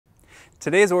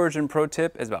Today's Origin Pro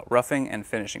tip is about roughing and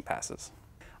finishing passes.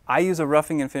 I use a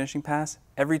roughing and finishing pass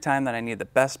every time that I need the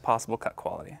best possible cut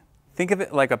quality. Think of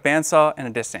it like a bandsaw and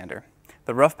a disc sander.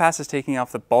 The rough pass is taking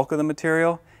off the bulk of the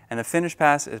material, and the finish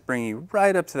pass is bringing you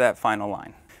right up to that final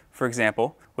line. For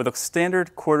example, with a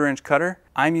standard 1/4 inch cutter,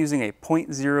 I'm using a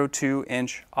 0.02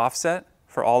 inch offset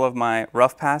for all of my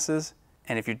rough passes.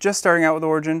 And if you're just starting out with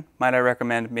Origin, might I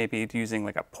recommend maybe using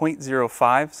like a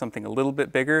 0.05, something a little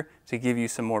bit bigger to give you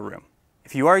some more room.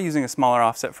 If you are using a smaller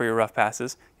offset for your rough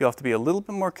passes, you'll have to be a little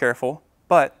bit more careful,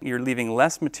 but you're leaving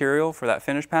less material for that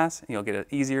finish pass and you'll get an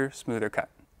easier, smoother cut.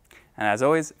 And as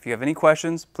always, if you have any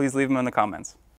questions, please leave them in the comments.